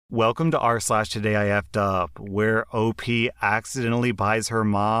Welcome to r/Today I F'd Up, where OP accidentally buys her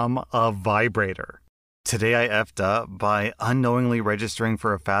mom a vibrator. Today I F'd up by unknowingly registering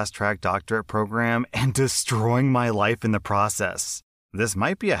for a fast-track doctorate program and destroying my life in the process. This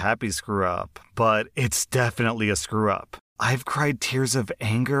might be a happy screw-up, but it's definitely a screw-up. I've cried tears of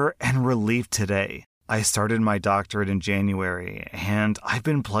anger and relief today. I started my doctorate in January, and I've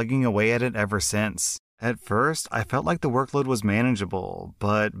been plugging away at it ever since. At first, I felt like the workload was manageable,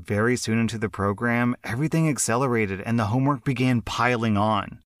 but very soon into the program, everything accelerated and the homework began piling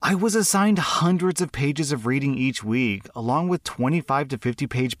on. I was assigned hundreds of pages of reading each week, along with 25 to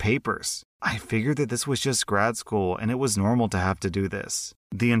 50-page papers. I figured that this was just grad school and it was normal to have to do this.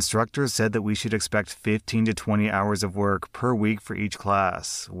 The instructor said that we should expect 15 to 20 hours of work per week for each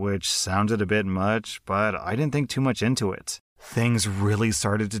class, which sounded a bit much, but I didn't think too much into it. Things really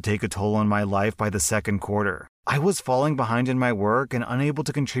started to take a toll on my life by the second quarter. I was falling behind in my work and unable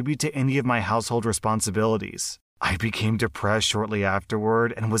to contribute to any of my household responsibilities. I became depressed shortly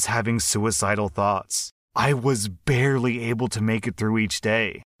afterward and was having suicidal thoughts. I was barely able to make it through each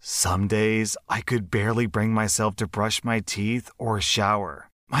day. Some days, I could barely bring myself to brush my teeth or shower.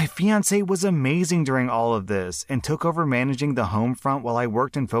 My fiancé was amazing during all of this and took over managing the home front while I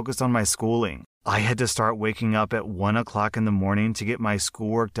worked and focused on my schooling. I had to start waking up at 1 o'clock in the morning to get my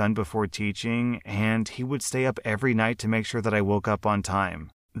schoolwork done before teaching, and he would stay up every night to make sure that I woke up on time.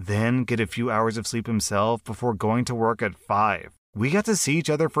 Then get a few hours of sleep himself before going to work at 5. We got to see each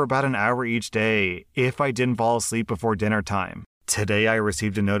other for about an hour each day if I didn't fall asleep before dinner time. Today I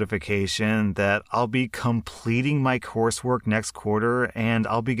received a notification that I'll be completing my coursework next quarter and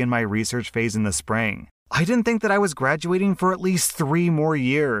I'll begin my research phase in the spring. I didn't think that I was graduating for at least 3 more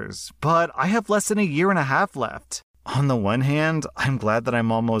years, but I have less than a year and a half left. On the one hand, I'm glad that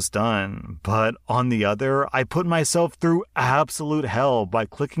I'm almost done, but on the other, I put myself through absolute hell by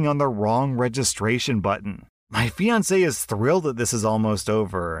clicking on the wrong registration button. My fiancé is thrilled that this is almost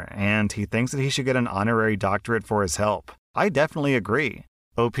over, and he thinks that he should get an honorary doctorate for his help. I definitely agree.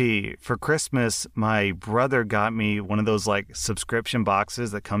 OP, for Christmas, my brother got me one of those subscription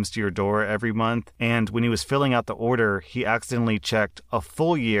boxes that comes to your door every month, and when he was filling out the order, he accidentally checked a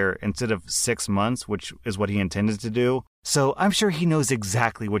full year instead of 6 months, which is what he intended to do. So I'm sure he knows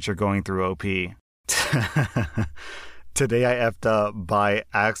exactly what you're going through, OP. Today I effed up by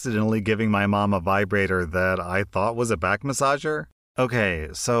accidentally giving my mom a vibrator that I thought was a back massager. Okay,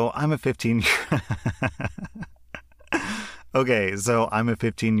 so I'm a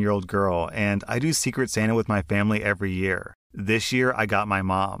 15-year-old girl, and I do Secret Santa with my family every year. This year, I got my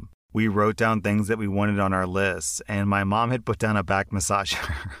mom. We wrote down things that we wanted on our lists, and my mom had put down a back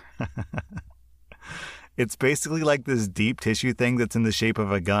massager. It's basically like this deep tissue thing that's in the shape of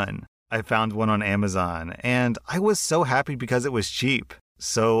a gun. I found one on Amazon, and I was so happy because it was cheap.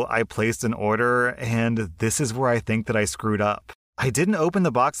 So I placed an order, and this is where I think that I screwed up. I didn't open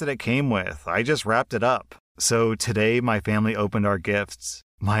the box that it came with. I just wrapped it up. So today, my family opened our gifts.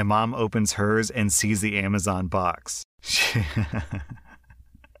 My mom opens hers and sees the Amazon box.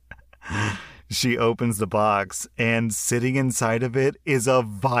 She opens the box, and sitting inside of it is a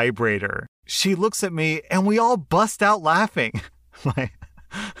vibrator. She looks at me, and we all bust out laughing.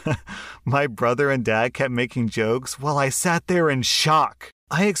 My brother and dad kept making jokes while I sat there in shock.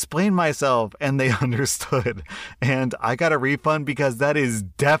 I explained myself, and they understood, and I got a refund because that is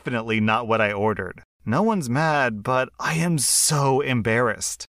definitely not what I ordered. No one's mad, but I am so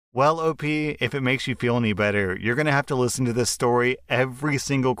embarrassed. Well, OP, if it makes you feel any better, you're going to have to listen to this story every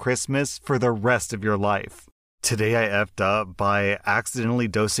single Christmas for the rest of your life. Today I effed up by accidentally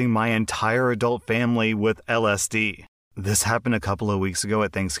dosing my entire adult family with LSD. This happened a couple of weeks ago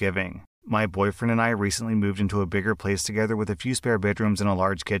at Thanksgiving. My boyfriend and I recently moved into a bigger place together with a few spare bedrooms and a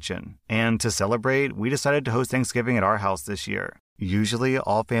large kitchen. And to celebrate, we decided to host Thanksgiving at our house this year. Usually,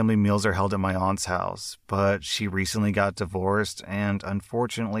 all family meals are held at my aunt's house, but she recently got divorced and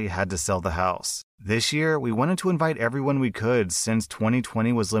unfortunately had to sell the house. This year, we wanted to invite everyone we could since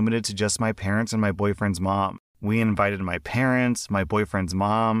 2020 was limited to just my parents and my boyfriend's mom. We invited my parents, my boyfriend's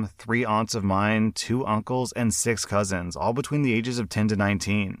mom, 3 aunts of mine, 2 uncles, and 6 cousins, all between the ages of 10 to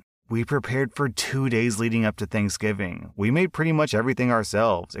 19. We prepared for 2 days leading up to Thanksgiving. We made pretty much everything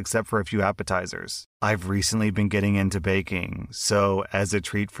ourselves, except for a few appetizers. I've recently been getting into baking, so as a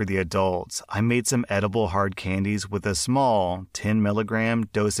treat for the adults, I made some edible hard candies with a small 10 milligram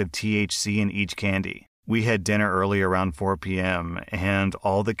dose of THC in each candy. We had dinner early around 4 p.m., and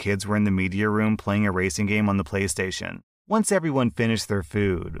all the kids were in the media room playing a racing game on the PlayStation. Once everyone finished their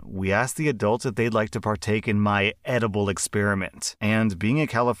food, we asked the adults if they'd like to partake in my edible experiment. And being a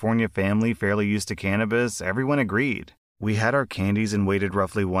California family fairly used to cannabis, everyone agreed. We had our candies and waited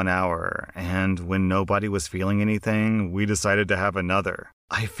roughly 1 hour, and when nobody was feeling anything, we decided to have another.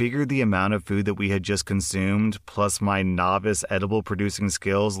 I figured the amount of food that we had just consumed, plus my novice edible producing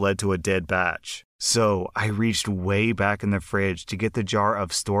skills, led to a dead batch. So I reached way back in the fridge to get the jar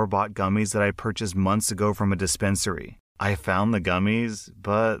of store-bought gummies that I purchased months ago from a dispensary. I found the gummies,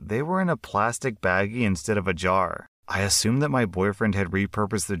 but they were in a plastic baggie instead of a jar. I assumed that my boyfriend had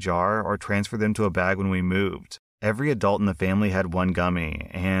repurposed the jar or transferred them to a bag when we moved. Every adult in the family had one gummy,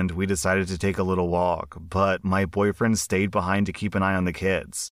 and we decided to take a little walk, but my boyfriend stayed behind to keep an eye on the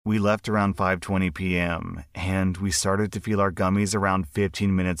kids. We left around 5:20 p.m., and we started to feel our gummies around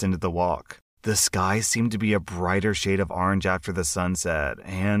 15 minutes into the walk. The sky seemed to be a brighter shade of orange after the sunset,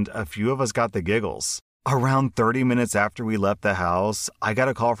 and a few of us got the giggles. Around 30 minutes after we left the house, I got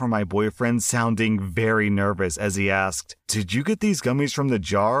a call from my boyfriend sounding very nervous as he asked, "Did you get these gummies from the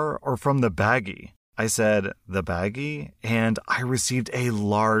jar or from the baggie?" I said, "The baggie?" and I received a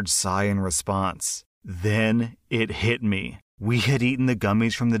large sigh in response. Then it hit me. We had eaten the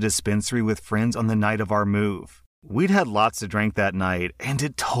gummies from the dispensary with friends on the night of our move. We'd had lots to drink that night, and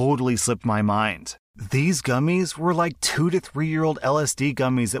it totally slipped my mind. These gummies were like 2 to 3-year-old LSD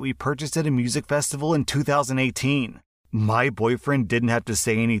gummies that we purchased at a music festival in 2018. My boyfriend didn't have to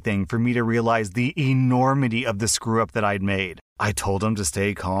say anything for me to realize the enormity of the screw-up that I'd made. I told him to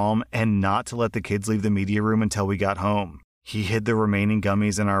stay calm and not to let the kids leave the media room until we got home. He hid the remaining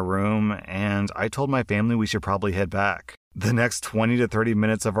gummies in our room, and I told my family we should probably head back. The next 20 to 30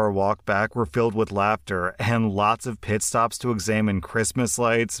 minutes of our walk back were filled with laughter and lots of pit stops to examine Christmas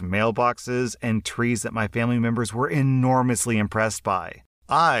lights, mailboxes, and trees that my family members were enormously impressed by.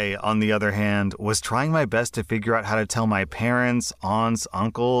 I, on the other hand, was trying my best to figure out how to tell my parents, aunts,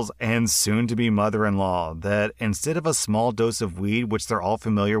 uncles, and soon-to-be mother-in-law that instead of a small dose of weed, which they're all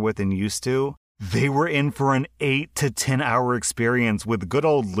familiar with and used to, they were in for an 8 to 10 hour experience with good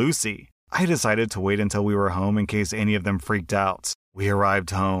old Lucy. I decided to wait until we were home in case any of them freaked out. We arrived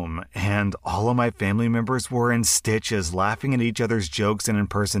home, and all of my family members were in stitches laughing at each other's jokes and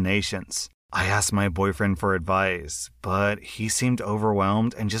impersonations. I asked my boyfriend for advice, but he seemed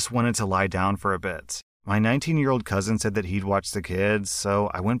overwhelmed and just wanted to lie down for a bit. My 19-year-old cousin said that he'd watch the kids,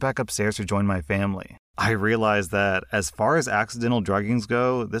 so I went back upstairs to join my family. I realized that, as far as accidental druggings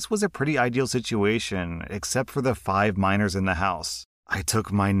go, this was a pretty ideal situation, except for the 5 minors in the house. I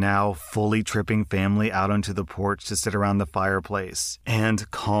took my now fully tripping family out onto the porch to sit around the fireplace and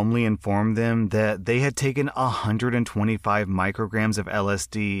calmly informed them that they had taken 125 micrograms of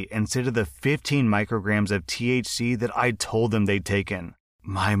LSD instead of the 15 micrograms of THC that I'd told them they'd taken.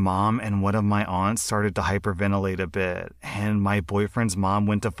 My mom and one of my aunts started to hyperventilate a bit, and my boyfriend's mom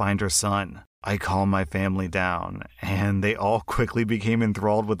went to find her son. I calmed my family down, and they all quickly became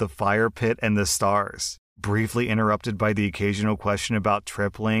enthralled with the fire pit and the stars. Briefly interrupted by the occasional question about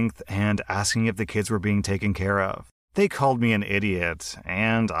trip length and asking if the kids were being taken care of. They called me an idiot,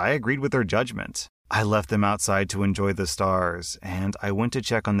 and I agreed with their judgment. I left them outside to enjoy the stars, and I went to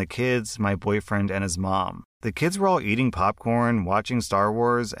check on the kids, my boyfriend, and his mom. The kids were all eating popcorn, watching Star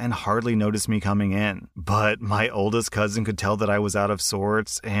Wars, and hardly noticed me coming in. But my oldest cousin could tell that I was out of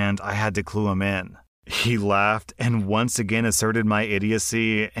sorts, and I had to clue him in. He laughed and once again asserted my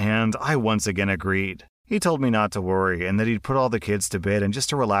idiocy, and I once again agreed. He told me not to worry and that he'd put all the kids to bed and just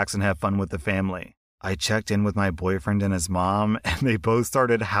to relax and have fun with the family. I checked in with my boyfriend and his mom, and they both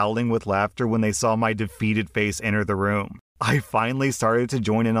started howling with laughter when they saw my defeated face enter the room. I finally started to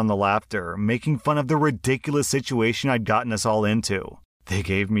join in on the laughter, making fun of the ridiculous situation I'd gotten us all into. They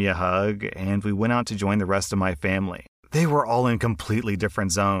gave me a hug, and we went out to join the rest of my family. They were all in completely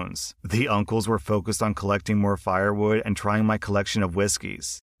different zones. The uncles were focused on collecting more firewood and trying my collection of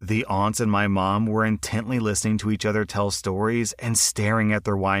whiskeys. The aunts and my mom were intently listening to each other tell stories and staring at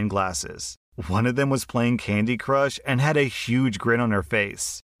their wine glasses. One of them was playing Candy Crush and had a huge grin on her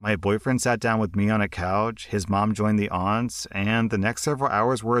face. My boyfriend sat down with me on a couch, his mom joined the aunts, and the next several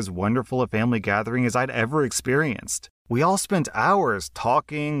hours were as wonderful a family gathering as I'd ever experienced. We all spent hours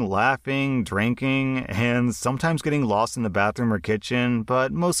talking, laughing, drinking, and sometimes getting lost in the bathroom or kitchen,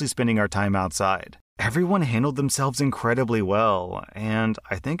 but mostly spending our time outside. Everyone handled themselves incredibly well, and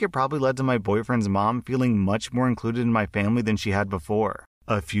I think it probably led to my boyfriend's mom feeling much more included in my family than she had before.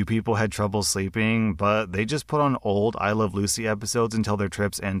 A few people had trouble sleeping, but they just put on old I Love Lucy episodes until their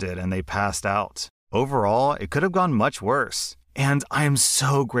trips ended and they passed out. Overall, it could have gone much worse. And I am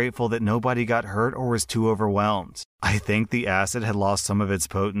so grateful that nobody got hurt or was too overwhelmed. I think the acid had lost some of its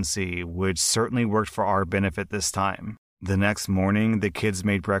potency, which certainly worked for our benefit this time. The next morning, the kids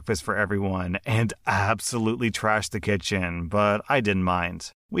made breakfast for everyone and absolutely trashed the kitchen, but I didn't mind.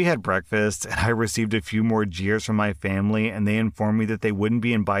 We had breakfast, and I received a few more jeers from my family, and they informed me that they wouldn't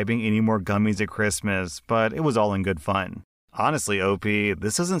be imbibing any more gummies at Christmas, but it was all in good fun. Honestly, OP,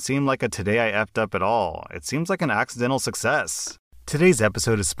 this doesn't seem like a today I effed up at all. It seems like an accidental success. Today's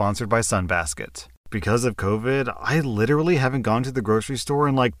episode is sponsored by Sunbasket. Because of COVID, I literally haven't gone to the grocery store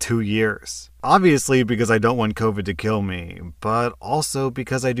in like 2 years. Obviously because I don't want COVID to kill me, but also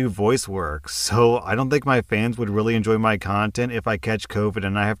because I do voice work, so I don't think my fans would really enjoy my content if I catch COVID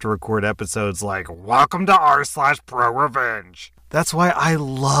and I have to record episodes like, "Welcome to r/Pro Revenge." That's why I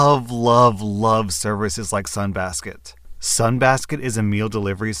love services like Sunbasket. Sunbasket is a meal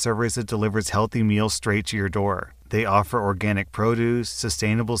delivery service that delivers healthy meals straight to your door. They offer organic produce,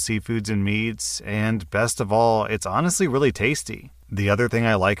 sustainable seafoods and meats, and best of all, it's honestly really tasty. The other thing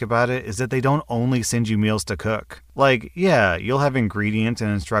I like about it is that they don't only send you meals to cook. Like, yeah, you'll have ingredients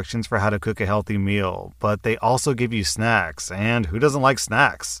and instructions for how to cook a healthy meal, but they also give you snacks, and who doesn't like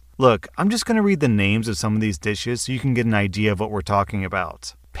snacks? Look, I'm just going to read the names of some of these dishes so you can get an idea of what we're talking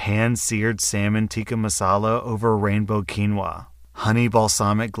about. Pan-seared salmon tikka masala over rainbow quinoa. Honey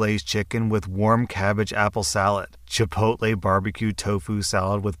balsamic glazed chicken with warm cabbage apple salad. Chipotle barbecue tofu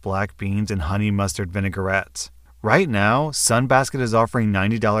salad with black beans and honey mustard vinaigrette. Right now, Sunbasket is offering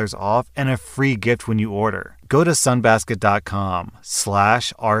 $90 off and a free gift when you order. Go to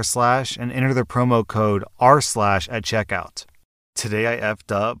sunbasket.com/r/ and enter the promo code r/ at checkout. Today I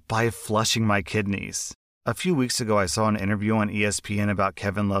effed up by flushing my kidneys. A few weeks ago, I saw an interview on ESPN about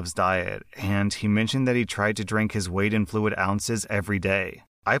Kevin Love's diet, and he mentioned that he tried to drink his weight in fluid ounces every day.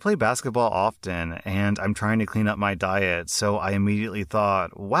 I play basketball often, and I'm trying to clean up my diet, so I immediately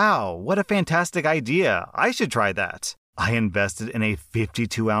thought, wow, what a fantastic idea. I should try that. I invested in a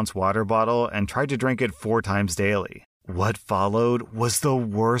 52-ounce water bottle and tried to drink it 4 times daily. What followed was the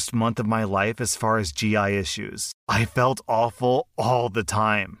worst month of my life as far as GI issues. I felt awful all the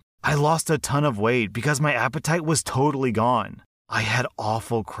time. I lost a ton of weight because my appetite was totally gone. I had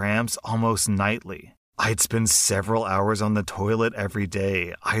awful cramps almost nightly. I'd spend several hours on the toilet every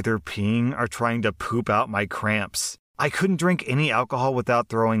day, either peeing or trying to poop out my cramps. I couldn't drink any alcohol without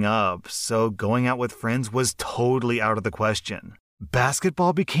throwing up, so going out with friends was totally out of the question.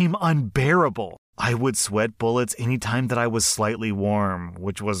 Basketball became unbearable. I would sweat bullets anytime that I was slightly warm,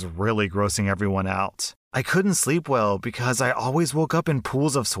 which was really grossing everyone out. I couldn't sleep well because I always woke up in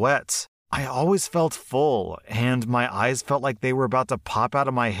pools of sweat. I always felt full, and my eyes felt like they were about to pop out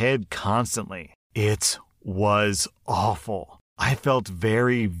of my head constantly. It was awful. I felt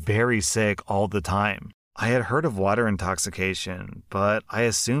very sick all the time. I had heard of water intoxication, but I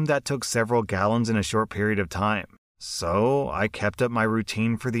assumed that took several gallons in a short period of time. So I kept up my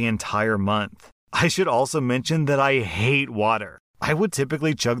routine for the entire month. I should also mention that I hate water. I would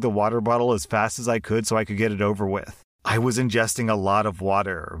typically chug the water bottle as fast as I could so I could get it over with. I was ingesting a lot of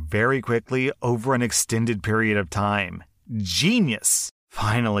water very quickly over an extended period of time. Genius!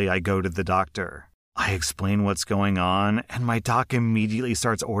 Finally, I go to the doctor. I explain what's going on, and my doc immediately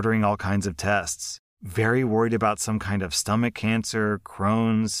starts ordering all kinds of tests. Very worried about some kind of stomach cancer,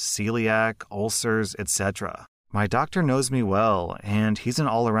 Crohn's, celiac, ulcers, etc. My doctor knows me well, and he's an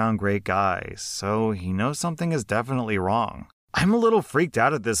all-around great guy, so he knows something is definitely wrong. I'm a little freaked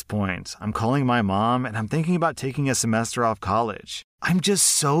out at this point. I'm calling my mom, and I'm thinking about taking a semester off college. I'm just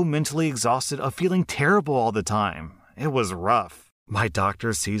so mentally exhausted of feeling terrible all the time. It was rough. My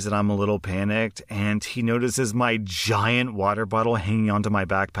doctor sees that I'm a little panicked, and he notices my giant water bottle hanging onto my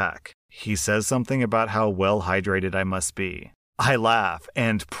backpack. He says something about how well hydrated I must be. I laugh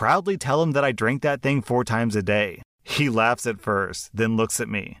and proudly tell him that I drink that thing 4 times a day. He laughs at first, then looks at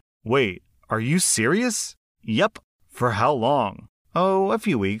me. Wait, are you serious? Yep. For how long? Oh, a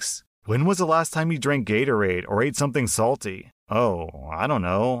few weeks. When was the last time you drank Gatorade or ate something salty? Oh, I don't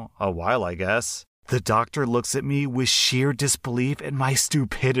know. A while, I guess. The doctor looks at me with sheer disbelief at my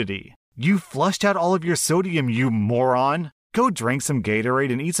stupidity. You flushed out all of your sodium, you moron! Go drink some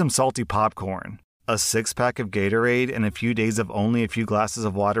Gatorade and eat some salty popcorn. A 6-pack of Gatorade and a few days of only a few glasses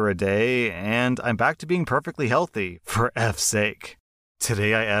of water a day, and I'm back to being perfectly healthy, for F's sake.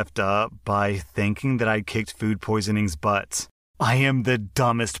 Today I effed up by thinking that I'd kicked food poisoning's butt. I am the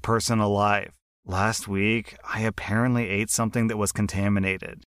dumbest person alive. Last week, I apparently ate something that was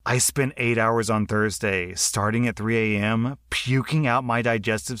contaminated. I spent 8 hours on Thursday, starting at 3 a.m., puking out my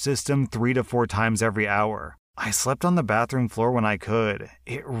digestive system 3 to 4 times every hour. I slept on the bathroom floor when I could.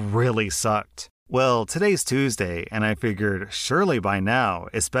 It really sucked. Well, today's Tuesday, and I figured surely by now,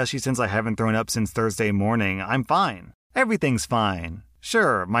 especially since I haven't thrown up since Thursday morning, I'm fine. Everything's fine.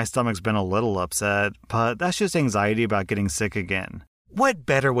 Sure, my stomach's been a little upset, but that's just anxiety about getting sick again. What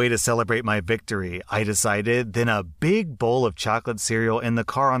better way to celebrate my victory, I decided, than a big bowl of chocolate cereal in the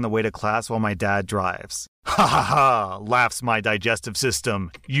car on the way to class while my dad drives. Ha ha ha, laughs my digestive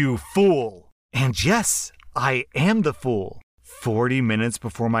system, you fool! And yes, I am the fool. 40 minutes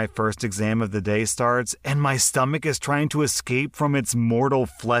before my first exam of the day starts, and my stomach is trying to escape from its mortal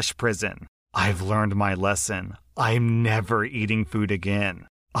flesh prison. I've learned my lesson. I'm never eating food again.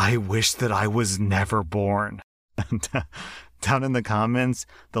 I wish that I was never born. Down in the comments,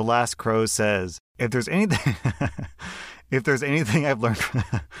 The Last Crow says, if there's anything I've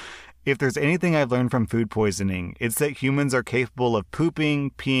learned from food poisoning, it's that humans are capable of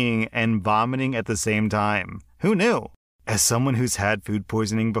pooping, peeing, and vomiting at the same time. Who knew? As someone who's had food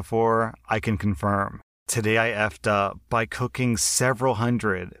poisoning before, I can confirm. Today I effed up by cooking several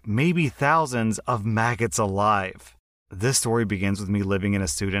hundred, maybe thousands of maggots alive. This story begins with me living in a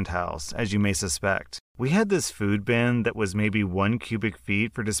student house, as you may suspect. We had this food bin that was maybe 1 cubic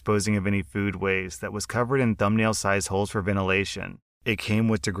feet for disposing of any food waste that was covered in thumbnail-sized holes for ventilation. It came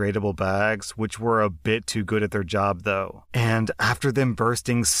with degradable bags, which were a bit too good at their job though. And after them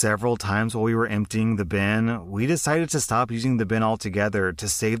bursting several times while we were emptying the bin, we decided to stop using the bin altogether to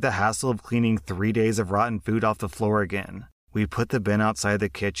save the hassle of cleaning 3 days of rotten food off the floor again. We put the bin outside the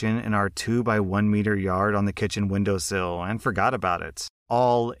kitchen in our 2 by 1 meter yard on the kitchen windowsill and forgot about it.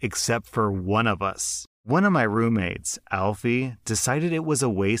 All except for one of us. One of my roommates, Alfie, decided it was a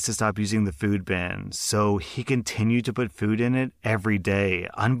waste to stop using the food bin, so he continued to put food in it every day,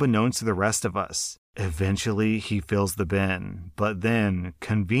 unbeknownst to the rest of us. Eventually, he fills the bin, but then,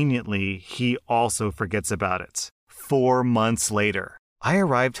 conveniently, he also forgets about it. 4 months later. I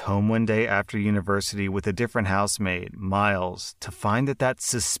arrived home one day after university with a different housemate, Miles, to find that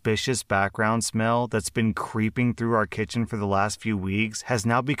suspicious background smell that's been creeping through our kitchen for the last few weeks has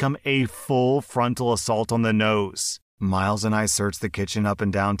now become a full frontal assault on the nose. Miles and I searched the kitchen up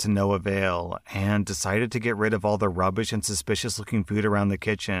and down to no avail and decided to get rid of all the rubbish and suspicious-looking food around the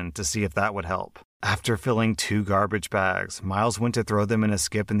kitchen to see if that would help. After filling 2 garbage bags, Miles went to throw them in a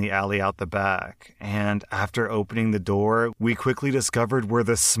skip in the alley out the back, and after opening the door, we quickly discovered where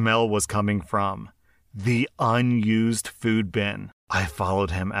the smell was coming from. The unused food bin. I followed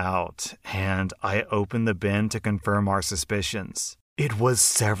him out, and I opened the bin to confirm our suspicions. It was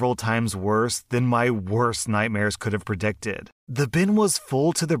several times worse than my worst nightmares could have predicted. The bin was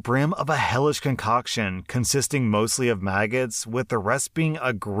full to the brim of a hellish concoction consisting mostly of maggots, with the rest being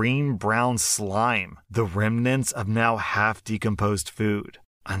a green-brown slime, the remnants of now half-decomposed food.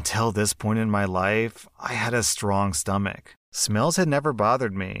 Until this point in my life, I had a strong stomach. Smells had never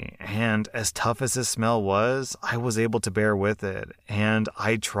bothered me, and as tough as this smell was, I was able to bear with it, and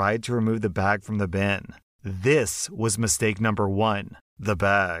I tried to remove the bag from the bin. This was mistake number 1. The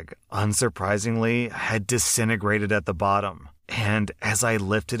bag, unsurprisingly, had disintegrated at the bottom. And as I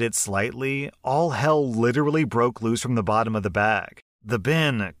lifted it slightly, all hell literally broke loose from the bottom of the bag. The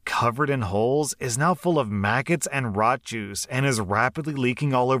bin, covered in holes, is now full of maggots and rot juice and is rapidly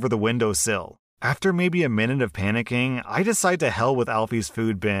leaking all over the windowsill. After maybe a minute of panicking, I decide to hell with Alfie's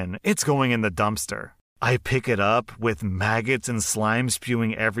food bin. It's going in the dumpster. I pick it up with maggots and slime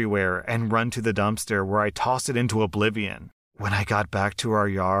spewing everywhere and run to the dumpster where I toss it into oblivion. When I got back to our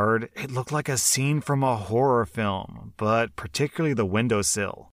yard, it looked like a scene from a horror film, but particularly the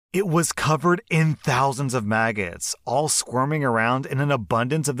windowsill. It was covered in thousands of maggots, all squirming around in an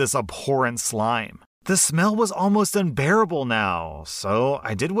abundance of this abhorrent slime. The smell was almost unbearable now, so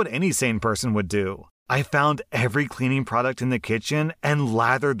I did what any sane person would do. I found every cleaning product in the kitchen and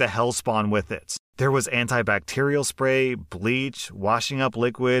lathered the hellspawn with it. There was antibacterial spray, bleach, washing up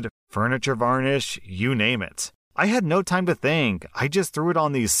liquid, furniture varnish, you name it. I had no time to think. I just threw it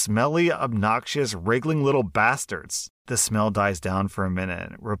on these smelly, obnoxious, wriggling little bastards. The smell dies down for a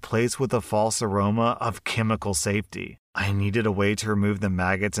minute, replaced with a false aroma of chemical safety. I needed a way to remove the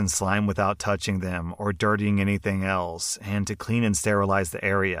maggots and slime without touching them or dirtying anything else, and to clean and sterilize the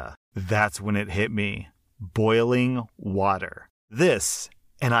area. That's when it hit me. Boiling water. This,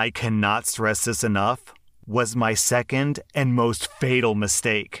 and I cannot stress this enough, was my second and most fatal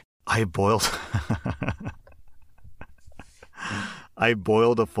mistake. I boiled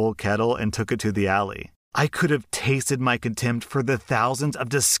a full kettle and took it to the alley. I could have tasted my contempt for the thousands of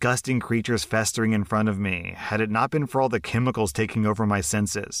disgusting creatures festering in front of me had it not been for all the chemicals taking over my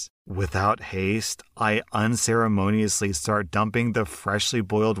senses. Without haste, I unceremoniously start dumping the freshly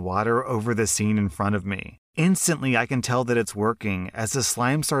boiled water over the scene in front of me. Instantly, I can tell that it's working as the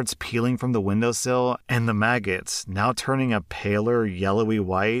slime starts peeling from the windowsill and the maggots, now turning a paler yellowy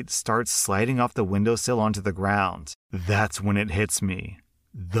white, start sliding off the windowsill onto the ground. That's when it hits me.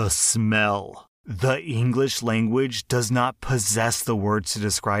 The smell. The English language does not possess the words to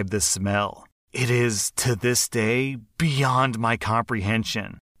describe this smell. It is, to this day, beyond my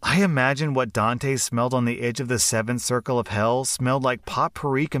comprehension. I imagine what Dante smelled on the edge of the seventh circle of hell smelled like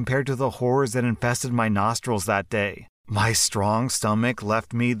potpourri compared to the horrors that infested my nostrils that day. My strong stomach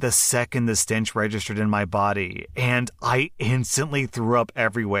left me the second the stench registered in my body, and I instantly threw up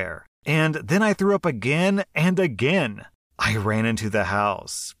everywhere. And then I threw up again and again. I ran into the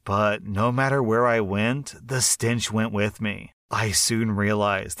house, but no matter where I went, the stench went with me. I soon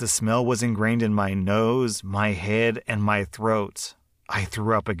realized the smell was ingrained in my nose, my head, and my throat. I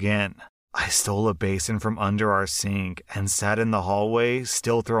threw up again. I stole a basin from under our sink and sat in the hallway,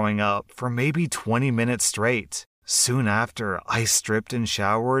 still throwing up, for maybe 20 minutes straight. Soon after, I stripped and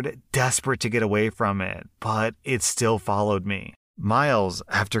showered, desperate to get away from it, but it still followed me. Miles,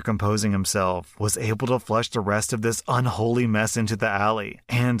 after composing himself, was able to flush the rest of this unholy mess into the alley,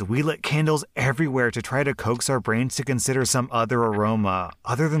 and we lit candles everywhere to try to coax our brains to consider some other aroma,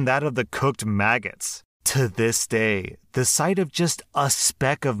 other than that of the cooked maggots. To this day, the sight of just a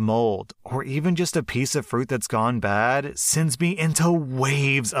speck of mold, or even just a piece of fruit that's gone bad, sends me into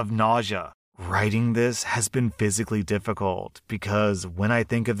waves of nausea. Writing this has been physically difficult, because when I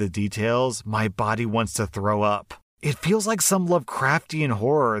think of the details, my body wants to throw up. It feels like some Lovecraftian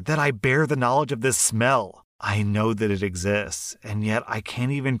horror that I bear the knowledge of this smell. I know that it exists, and yet I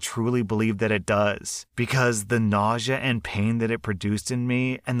can't even truly believe that it does, because the nausea and pain that it produced in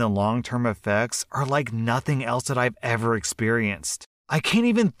me and the long-term effects are like nothing else that I've ever experienced. I can't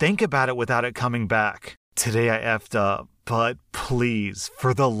even think about it without it coming back. Today I effed up, but please,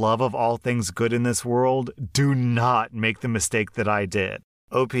 for the love of all things good in this world, do not make the mistake that I did.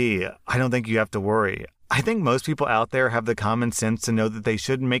 OP, I don't think you have to worry. I think most people out there have the common sense to know that they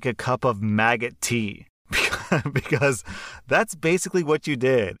shouldn't make a cup of maggot tea. Because that's basically what you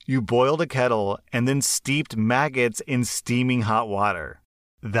did. You boiled a kettle and then steeped maggots in steaming hot water.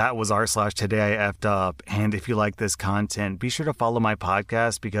 That was r/Today I Effed Up. And if you like this content, be sure to follow my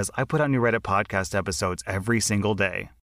podcast because I put out new Reddit podcast episodes every single day.